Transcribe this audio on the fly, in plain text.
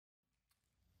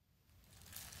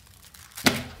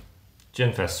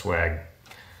Gin Fest swag.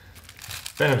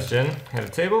 Benham's Gin had a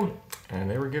table, and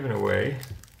they were giving away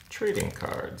trading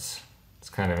cards.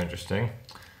 It's kind of interesting.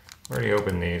 I already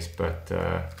opened these, but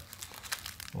I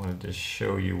wanted to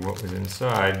show you what was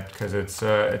inside because it's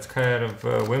kind of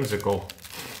whimsical.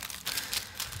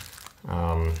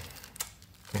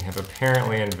 They have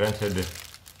apparently invented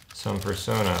some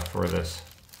persona for this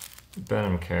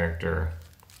Benham character.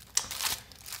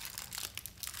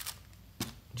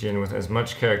 Gin with as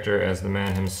much character as the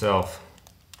man himself.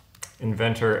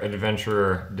 Inventor,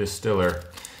 adventurer, distiller.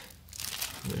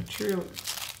 They're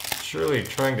surely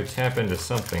trying to tap into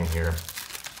something here.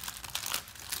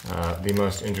 The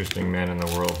most interesting man in the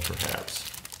world, perhaps.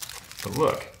 But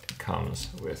look, it comes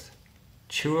with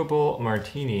chewable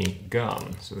martini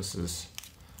gum. So this is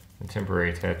a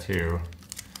temporary tattoo.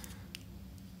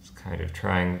 It's kind of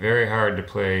trying very hard to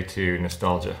play to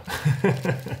nostalgia.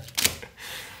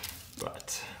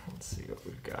 But let's see what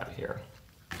we've got here.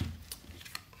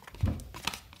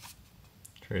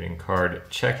 Trading card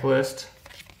checklist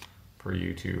for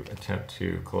you to attempt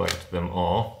to collect them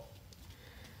all,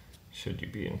 should you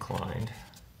be inclined.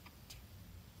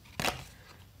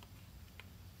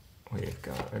 We've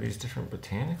got, are these different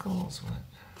botanicals? What?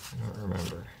 I don't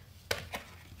remember.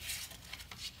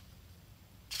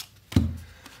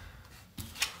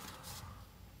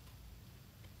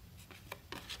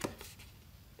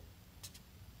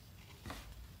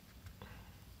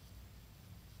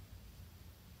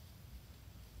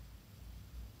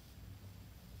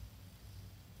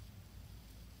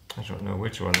 I don't know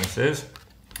which one this is,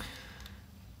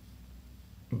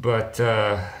 but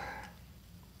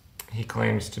he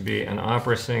claims to be an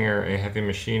opera singer, a heavy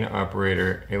machine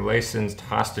operator, a licensed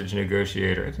hostage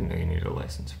negotiator. I didn't know you needed a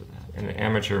license for that. And an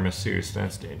amateur masseuse.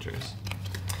 That's dangerous.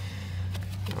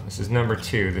 No, this is number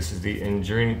 2. This is the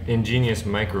ingenious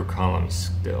microcolumn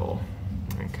still.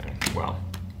 Okay, well,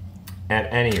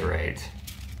 at any rate,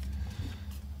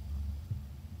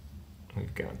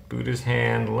 we've got Buddha's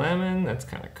hand lemon. That's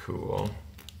kind of cool.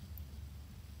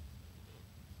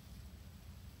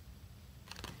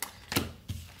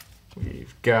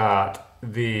 We've got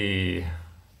the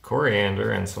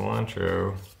coriander and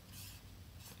cilantro,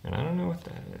 and I don't know what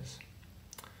that is.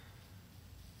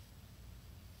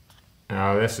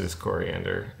 Oh, this is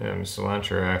coriander.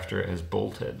 Cilantro after it has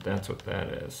bolted. That's what that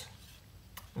is.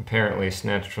 Apparently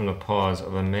snatched from the paws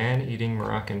of a man-eating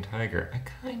Moroccan tiger. I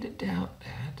kind of doubt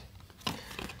that.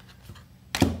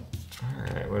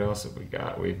 Alright, what else have we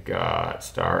got? We've got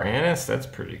star anise. That's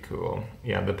pretty cool.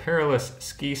 Yeah, the perilous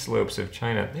ski slopes of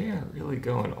China. They are really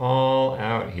going all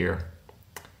out here.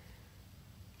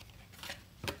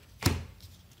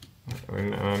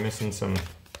 Am I missing some?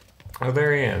 Oh,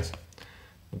 there he is.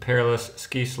 The perilous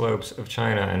ski slopes of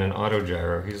China and an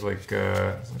autogyro. He's like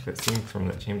that scene from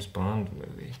that James Bond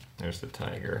movie. There's the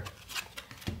tiger.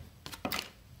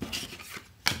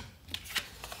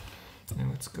 And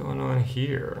what's going on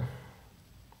here?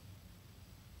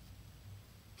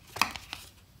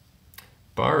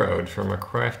 Borrowed from a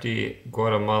crafty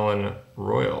Guatemalan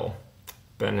royal,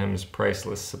 Benham's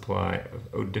priceless supply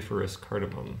of odoriferous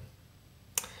cardamom.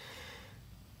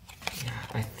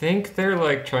 I think they're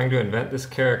like trying to invent this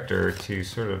character to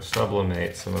sort of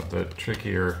sublimate some of the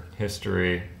trickier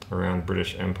history around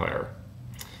British Empire.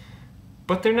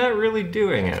 But they're not really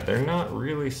doing it. They're not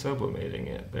really sublimating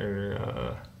it.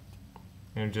 They're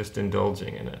just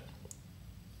indulging in it.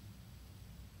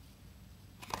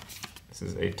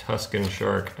 This is a Tuscan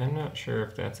shark. I'm not sure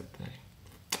if that's a thing.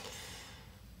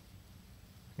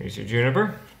 Here's your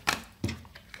juniper.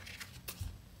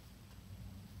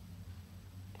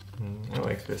 I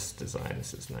like this design.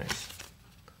 This is nice.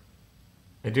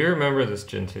 I do remember this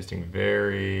gin tasting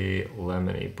very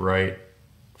lemony, bright,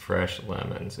 fresh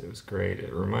lemons. It was great.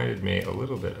 It reminded me a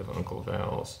little bit of Uncle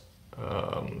Val's.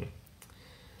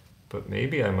 But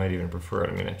maybe I might even prefer it.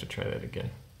 I'm going to have to try that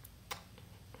again.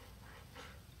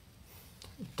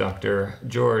 Dr.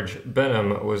 George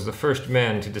Benham was the first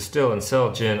man to distill and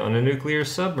sell gin on a nuclear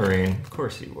submarine. Of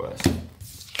course he was.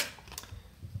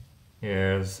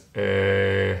 Here's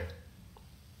a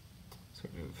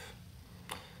sort of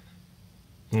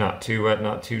not too wet,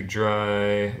 not too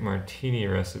dry martini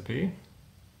recipe.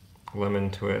 Lemon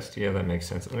twist. Yeah, that makes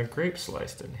sense. And a grape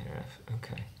sliced in half.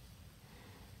 Okay.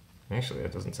 Actually,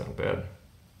 that doesn't sound bad.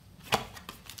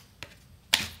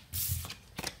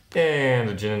 And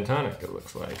a gin and tonic, it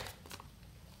looks like.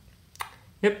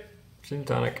 Yep, gin and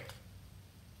tonic.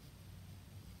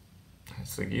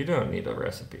 It's like, you don't need a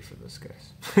recipe for this,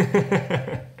 guys.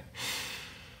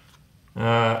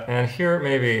 And here it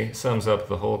maybe sums up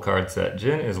the whole card set.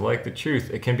 Gin is like the truth.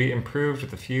 It can be improved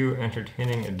with a few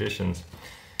entertaining additions.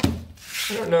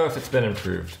 I don't know if it's been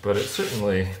improved, but it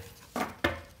certainly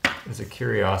is a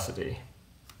curiosity.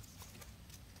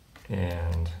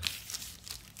 And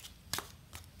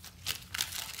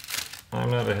I'm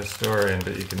not a historian,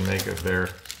 but you can make of their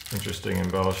interesting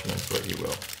embellishments what you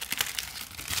will.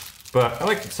 But I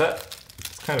like the set.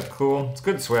 It's kind of cool. It's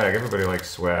good swag. Everybody likes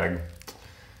swag.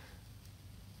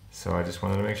 So I just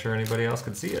wanted to make sure anybody else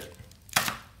could see it.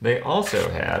 They also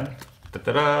had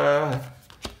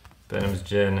Benham's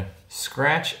Gin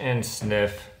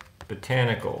Scratch-and-Sniff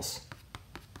Botanicals,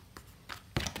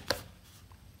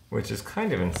 which is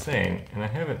kind of insane, and I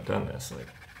haven't done this. Like,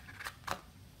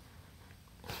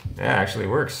 that actually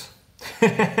works.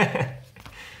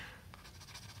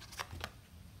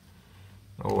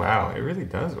 Oh wow, it really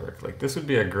does work. Like, this would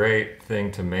be a great thing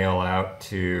to mail out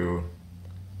to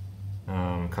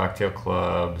cocktail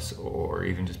clubs or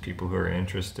even just people who are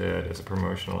interested as a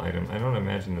promotional item. I don't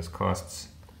imagine this costs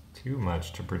too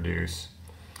much to produce.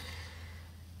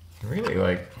 Really,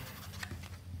 like,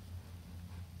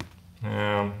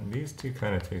 these two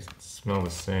kind of smell the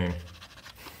same.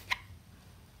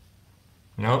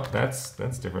 Nope, that's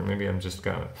different. Maybe I'm just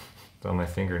got it on my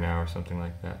finger now or something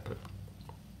like that. But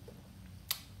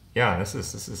yeah, this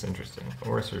is interesting.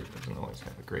 Oyster doesn't always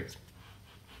have a great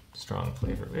strong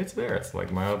flavor. It's there. It's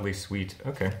like mildly sweet.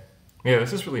 Okay. Yeah,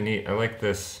 this is really neat. I like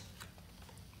this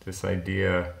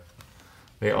idea.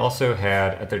 They also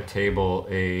had at their table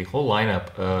a whole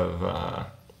lineup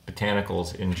of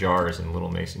botanicals in jars, in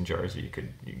little mason jars that you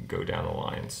could go down the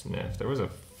line and sniff. There was a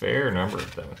fair number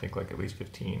of them. I think like at least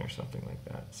 15 or something like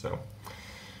that. So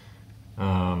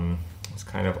it's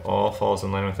kind of all falls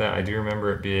in line with that. I do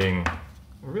remember it being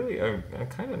really a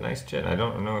kind of nice gin. I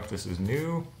don't know if this is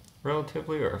new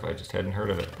relatively or if I just hadn't heard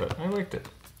of it, but I liked it.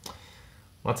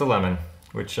 Lots of lemon,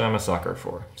 which I'm a sucker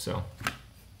for. So,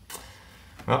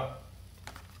 well,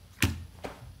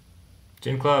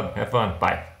 Gin Club, have fun.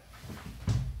 Bye.